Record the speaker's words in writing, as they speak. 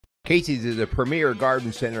Casey's is a premier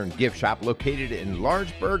garden center and gift shop located in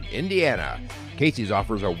Lawrenceburg, Indiana. Casey's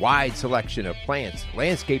offers a wide selection of plants,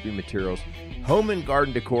 landscaping materials, home and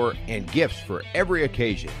garden decor, and gifts for every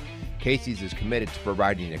occasion. Casey's is committed to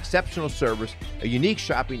providing exceptional service, a unique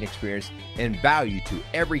shopping experience, and value to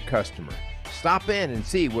every customer. Stop in and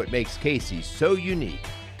see what makes Casey's so unique.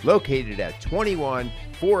 Located at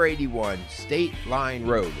 21481 State Line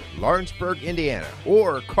Road, Lawrenceburg, Indiana,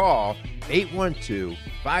 or call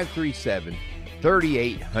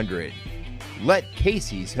 812-537-3800. Let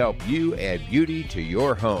Casey's help you add beauty to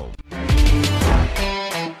your home.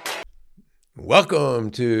 Welcome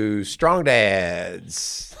to Strong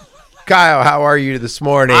Dads. Kyle, how are you this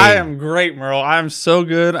morning? I am great, Merle. I'm so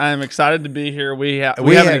good. I am excited to be here. We have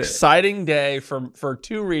an exciting day for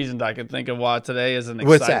two reasons I can think of why today is an exciting.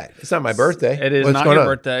 What's that? It's not my birthday. It is not your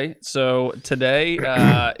birthday. So today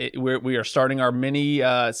we are starting our mini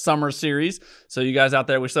summer series. So you guys out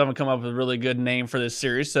there, we still haven't come up with a really good name for this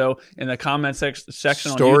series. So in the comment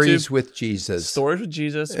section on YouTube, Stories with Jesus.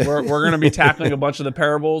 We're going to be tackling a bunch of the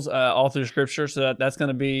parables all through Scripture. So that's going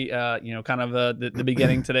to be kind of the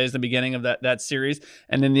beginning. Today is the beginning of that series.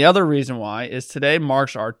 And then the other reason why is today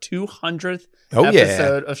marks our 200th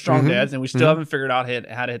episode of Strong Dads, and we still haven't figured out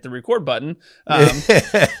how to hit the record button. This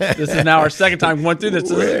is now our second time going through this.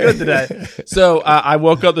 So this is good today. So I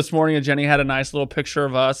woke up this morning and Jenny had a nice little picture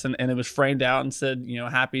of us, and it was framed out and said,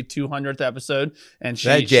 happy 200th episode. And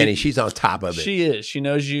she's on top of it. She is. She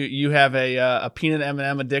knows you have a peanut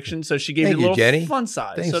M&M addiction, so she gave you a little Jenny. Fun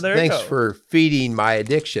size. Thanks, so there thanks you go. for feeding my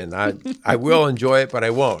addiction. I will enjoy it, but I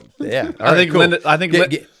won't. Yeah, I think Linda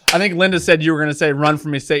said you were going to say "run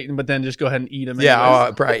from me, Satan," but then just go ahead and eat them. Yeah,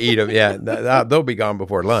 I'll probably eat them. Yeah, they'll be gone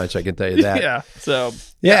before lunch. I can tell you that. So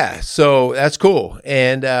that's cool.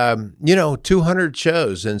 And 200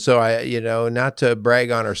 shows, and so I, not to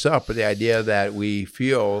brag on ourselves, but the idea that we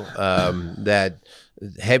feel that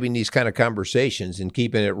having these kind of conversations and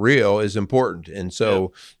keeping it real is important. And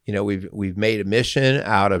so, we've made a mission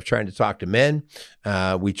out of trying to talk to men.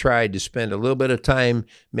 We tried to spend a little bit of time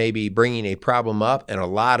maybe bringing a problem up and a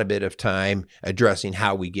lot of bit of time addressing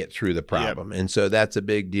how we get through the problem. And so that's a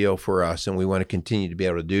big deal for us, and we want to continue to be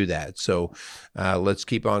able to do that. So let's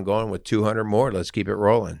keep on going with 200 more. Let's keep it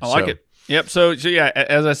rolling. I like it. Yep. So yeah,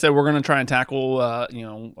 as I said, we're going to try and tackle, a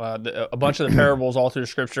bunch of the parables all through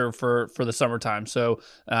Scripture for the summertime. So,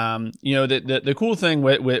 the cool thing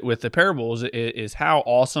with the parables is how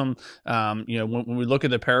awesome, when we look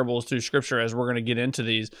at the parables through Scripture, as we're going to get into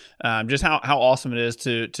these, just how awesome it is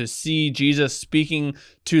to see Jesus speaking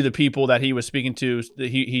to the people that he was speaking to.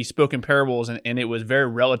 He spoke in parables, and it was very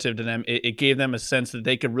relative to them. It gave them a sense that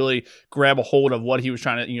they could really grab a hold of what he was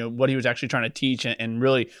trying to, what he was actually trying to teach, and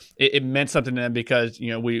really it meant something to them, because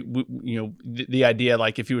the idea,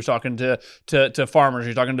 like if you were talking to farmers,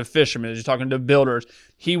 you're talking to fishermen, you're talking to builders,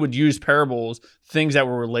 he would use parables, things that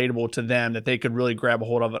were relatable to them that they could really grab a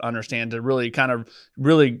hold of and understand, to really kind of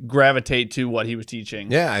really gravitate to what he was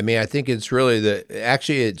teaching. Yeah, I mean, I think it's really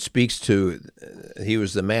it speaks to, he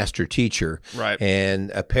was the master teacher. Right.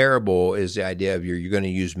 And a parable is the idea of you're going to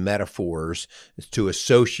use metaphors to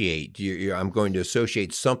associate. I'm going to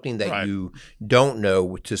associate something that you don't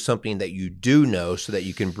know to something that you do know, so that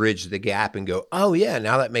you can bridge the gap and go, oh yeah,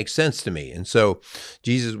 now that makes sense to me. And so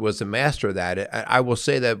Jesus was the master of that. I will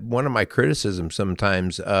say that one of my criticisms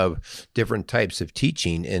sometimes of different types of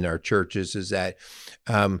teaching in our churches is that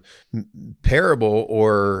parable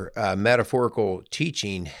or metaphorical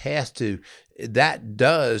teaching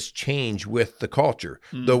does change with the culture.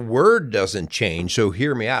 The word doesn't change. So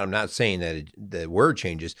hear me out. I'm not saying that the word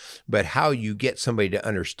changes, but how you get somebody to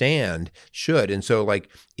understand should. And so like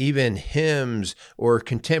even hymns or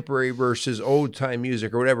contemporary versus old time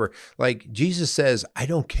music or whatever, like Jesus says, I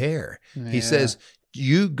don't care. Yeah. He says,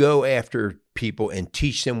 you go after people and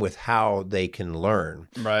teach them with how they can learn.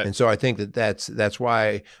 Right. And so I think that's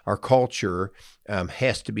why our culture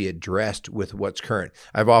has to be addressed with what's current.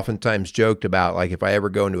 I've oftentimes joked about, like, if I ever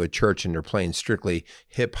go into a church and they're playing strictly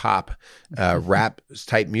hip hop, rap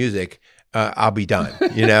type music, I'll be done,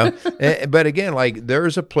 But again, like,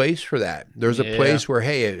 there's a place for that. There's a place where,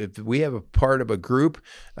 hey, if we have a part of a group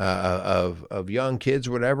of young kids,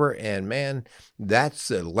 or whatever, and man, that's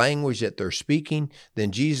the language that they're speaking,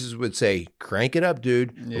 then Jesus would say, crank it up,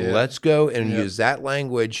 dude. Yeah. Let's go and use that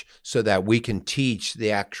language so that we can teach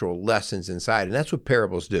the actual lessons inside. And that's what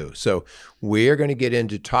parables do. So we're going to get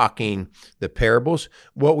into talking the parables.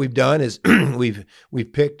 What we've done is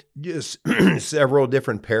we've picked just several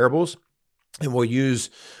different parables And we're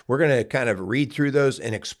going to kind of read through those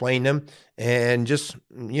and explain them and just,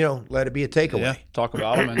 let it be a takeaway. Yeah, talk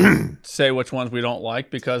about them and say which ones we don't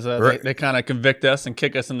like because they kind of convict us and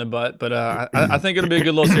kick us in the butt. But I think it'll be a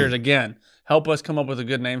good little series. Again, help us come up with a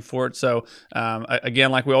good name for it. So,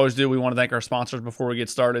 again, like we always do, we want to thank our sponsors before we get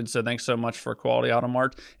started. So thanks so much for Quality Auto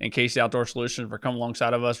Mart and Casey Outdoor Solutions for coming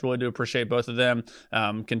alongside of us. Really do appreciate both of them.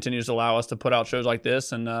 Continues to allow us to put out shows like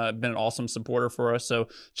this and been an awesome supporter for us. So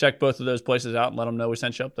check both of those places out and let them know we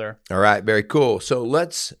sent you up there. All right. Very cool. So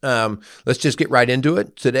let's just get right into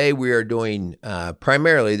it. Today we are doing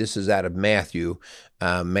primarily, this is out of Matthew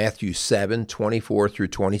 7:24 through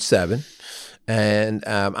 27. And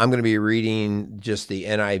I'm going to be reading just the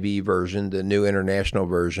NIV version, the New International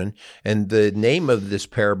Version. And the name of this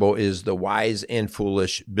parable is The Wise and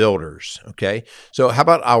Foolish Builders. Okay. So how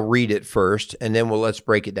about I'll read it first and then let's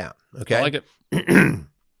break it down. Okay. I like it.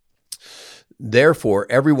 Therefore,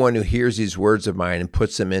 everyone who hears these words of mine and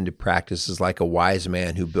puts them into practice is like a wise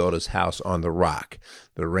man who built his house on the rock.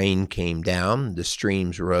 The rain came down, the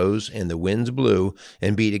streams rose, and the winds blew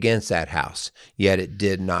and beat against that house. Yet it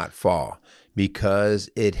did not fall,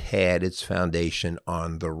 because it had its foundation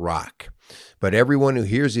on the rock. But everyone who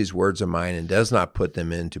hears these words of mine and does not put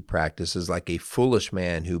them into practice is like a foolish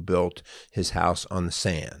man who built his house on the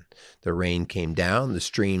sand. The rain came down, the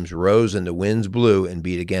streams rose, and the winds blew and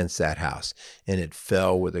beat against that house, and it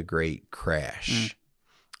fell with a great crash.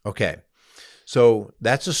 Okay, so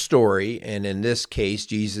that's a story, and in this case,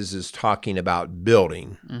 Jesus is talking about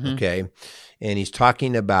building, okay? And he's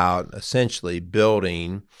talking about essentially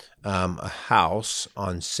building a house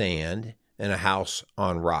on sand and a house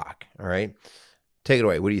on rock. All right, take it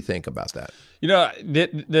away. What do you think about that?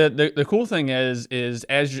 The cool thing is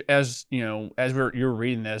as you're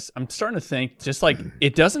reading this, I'm starting to think just like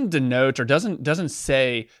it doesn't denote or doesn't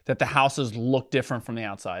say that the houses look different from the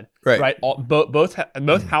outside, right? Both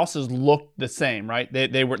houses look the same, right?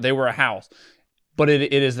 They were a house. But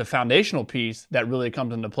it is the foundational piece that really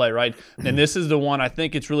comes into play, right? And this is the one I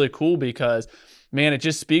think it's really cool because, man, it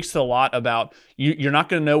just speaks a lot about you're not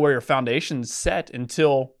going to know where your foundation's set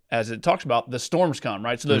until, as it talks about, the storms come,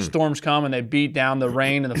 right? So those storms come and they beat down the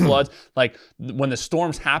rain and the floods. Like when the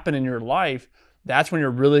storms happen in your life, that's when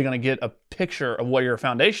you're really going to get a picture of what your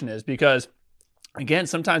foundation is because, again,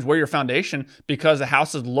 sometimes where your foundation, because the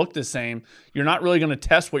houses look the same, you're not really going to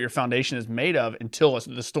test what your foundation is made of until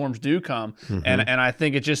the storms do come. And I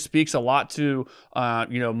think it just speaks a lot to,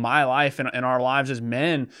 my life and our lives as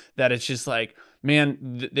men, that it's just like,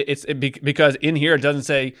 man, because in here it doesn't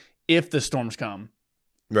say if the storms come.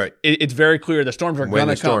 Right. It's very clear the storms are going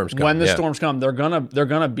to come. When the yeah. storms come, they're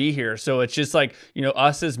gonna be here. So it's just like,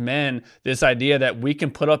 us as men, this idea that we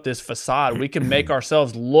can put up this facade, we can make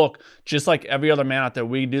ourselves look just like every other man out there.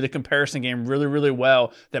 We do the comparison game really, really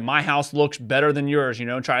well, that my house looks better than yours,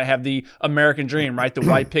 try to have the American dream, right? The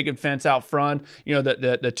white picket fence out front,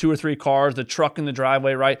 the 2 or 3 cars, the truck in the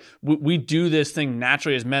driveway, right? We do this thing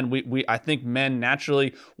naturally as men. I think men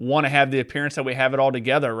naturally want to have the appearance that we have it all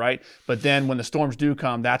together, right? But then when the storms do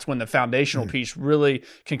come, that's when the foundational piece really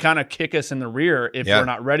can kind of kick us in the rear if we're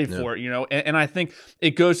not ready for it, And I think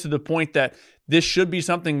it goes to the point that this should be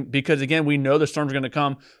something, because again, we know the storms are going to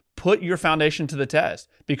come. Put your foundation to the test,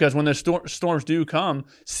 because when the storms do come,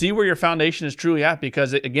 see where your foundation is truly at.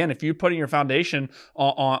 Because again, if you're putting your foundation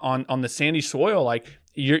on the sandy soil, like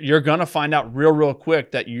you're going to find out real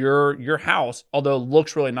quick that your house, although it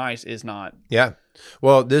looks really nice, is not. Yeah.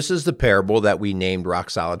 Well, this is the parable that we named Rock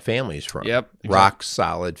Solid Families from. Yep. Exactly. Rock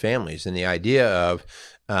Solid Families. And the idea of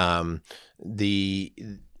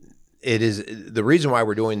it is the reason why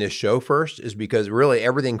we're doing this show first is because really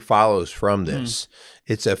everything follows from this.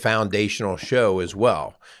 It's a foundational show as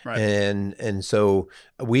well. Right. And so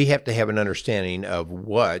we have to have an understanding of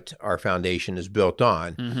what our foundation is built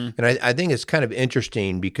on. And I think it's kind of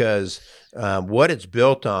interesting because what it's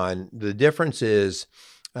built on, the difference is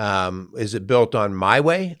it built on my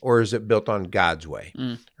way or is it built on God's way?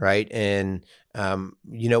 Right. And,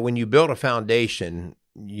 when you build a foundation,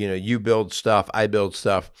 you build stuff, I build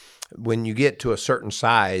stuff. When you get to a certain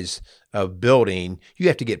size of building, you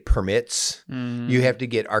have to get permits. You have to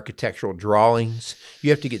get architectural drawings. You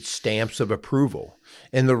have to get stamps of approval.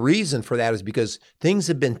 And the reason for that is because things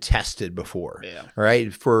have been tested before,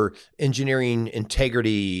 right? For engineering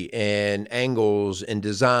integrity and angles and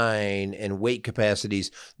design and weight capacities.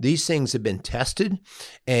 These things have been tested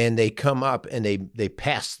and they come up and they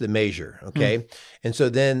pass the measure, okay? And so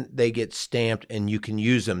then they get stamped and you can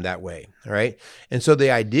use them that way, all right? And so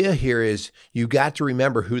the idea here is you got to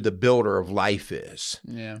remember who the builder of life is,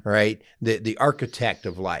 right? The architect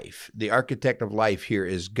of life. The architect of life here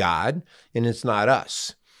is God, and it's not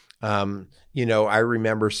us. I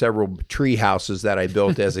remember several tree houses that I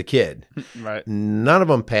built as a kid. Right. None of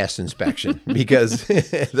them passed inspection because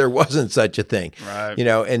there wasn't such a thing, right.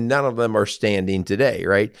 And none of them are standing today,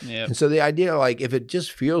 right? Yep. And so the idea, like, if it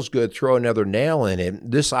just feels good, throw another nail in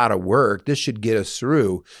it, this ought to work, this should get us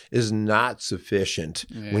through, is not sufficient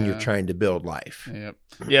when you're trying to build life. Yep.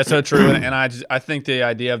 Yeah, so true. And I think the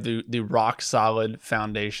idea of the rock solid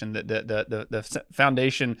foundation, the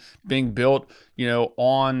foundation being built,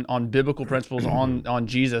 on biblical principles, on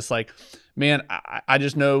Jesus, like, man, I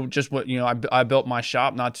just know just what, I built my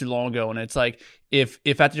shop not too long ago, and it's like,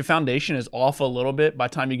 if at your foundation is off a little bit, by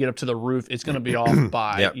the time you get up to the roof, it's going to be off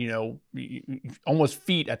by, almost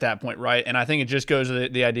feet at that point, right? And I think it just goes to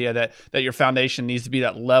the idea that your foundation needs to be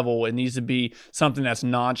that level. It needs to be something that's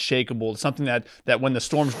non-shakable, something that when the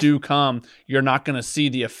storms do come, you're not going to see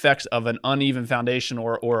the effects of an uneven foundation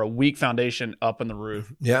or a weak foundation up in the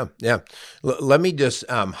roof. Yeah. Let me just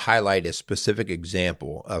highlight a specific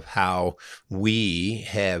example of how we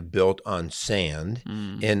have built on sand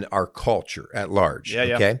in our culture at large.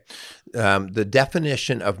 Okay. The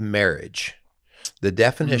definition of marriage.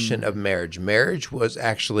 Marriage was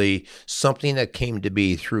actually something that came to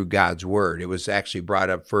be through God's word. It was actually brought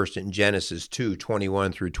up first in Genesis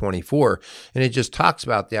 2:21 through 24. And it just talks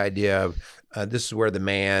about the idea of this is where the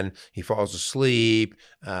man, he falls asleep,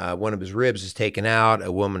 one of his ribs is taken out,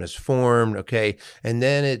 a woman is formed, okay? And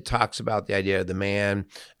then it talks about the idea of the man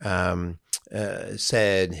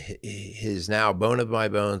said, "His now bone of my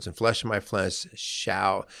bones and flesh of my flesh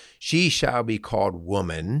she shall be called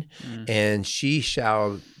woman, and she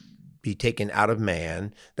shall be taken out of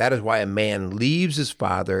man. That is why a man leaves his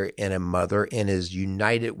father and a mother and is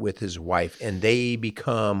united with his wife, and they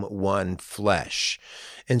become one flesh."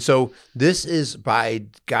 And so this is by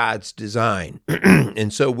God's design.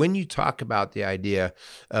 And so when you talk about the idea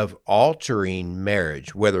of altering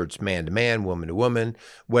marriage, whether it's man to man, woman to woman,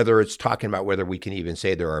 whether it's talking about whether we can even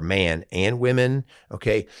say there are man and women,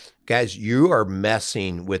 okay, guys, you are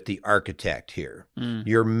messing with the architect here.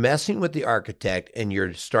 You're messing with the architect, and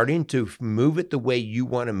you're starting to move it the way you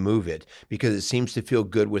want to move it because it seems to feel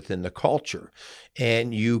good within the culture.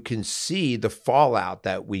 And you can see the fallout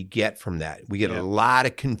that we get from that. We get a lot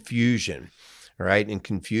of confusion. Right. And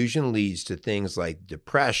confusion leads to things like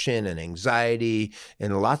depression and anxiety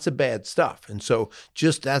and lots of bad stuff. And so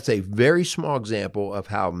just that's a very small example of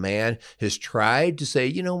how man has tried to say,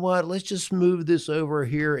 you know what, let's just move this over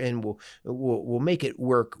here and we'll make it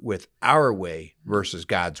work with our way versus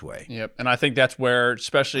God's way. Yep. And I think that's where,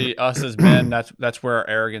 especially us as men, that's where our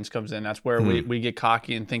arrogance comes in. That's where we get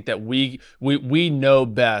cocky and think that we know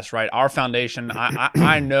best, right? Our foundation,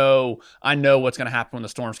 I know what's going to happen when the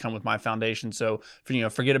storms come with my foundation. So,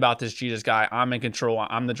 forget about this Jesus guy. I'm in control.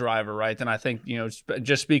 I'm the driver, right? Then I think,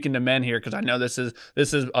 just speaking to men here, because I know this is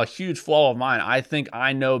a huge flaw of mine. I think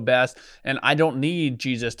I know best, and I don't need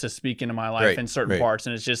Jesus to speak into my life in certain parts.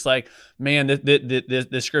 And it's just like, man,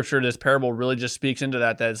 this scripture, this parable really just speaks into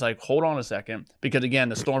that it's like, hold on a second, because again,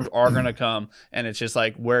 the storms are going to come, and it's just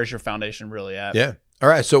like, where's your foundation really at? Yeah. All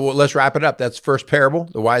right, so let's wrap it up. That's the first parable,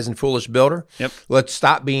 the wise and foolish builder. Yep. Let's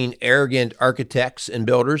stop being arrogant architects and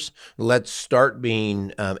builders. Let's start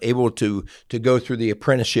being able to go through the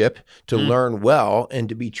apprenticeship, to learn well, and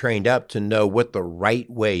to be trained up to know what the right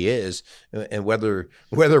way is, and whether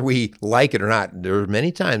we like it or not. There were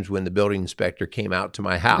many times when the building inspector came out to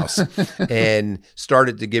my house and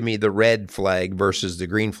started to give me the red flag versus the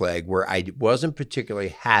green flag, where I wasn't particularly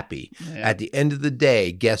happy. Yeah. At the end of the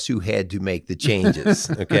day, guess who had to make the changes?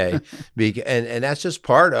 Okay. And that's just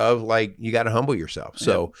part of, like, you got to humble yourself.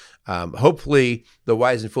 So hopefully the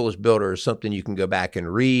wise and foolish builder is something you can go back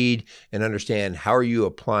and read and understand how are you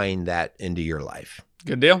applying that into your life.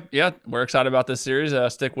 Good deal. Yeah, we're excited about this series.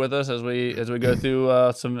 Stick with us as we go through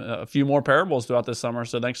a few more parables throughout this summer.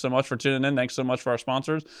 So thanks so much for tuning in. Thanks so much for our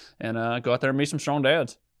sponsors, and go out there and meet some strong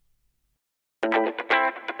dads.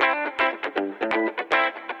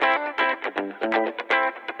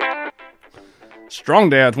 Strong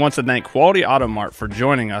Dads wants to thank Quality Auto Mart for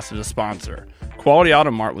joining us as a sponsor. Quality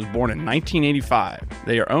Auto Mart was born in 1985.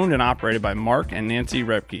 They are owned and operated by Mark and Nancy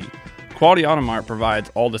Repke. Quality Auto Mart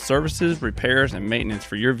provides all the services, repairs, and maintenance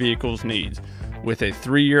for your vehicle's needs, with a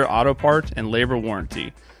 3-year auto parts and labor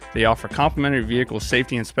warranty. They offer complimentary vehicle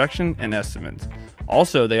safety inspection and estimates.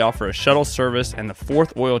 Also, they offer a shuttle service, and the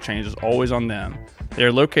 4th oil change is always on them. They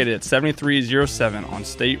are located at 7307 on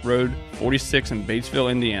State Road 46 in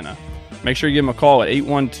Batesville, Indiana. Make sure you give them a call at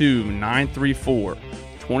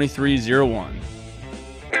 812-934-2301.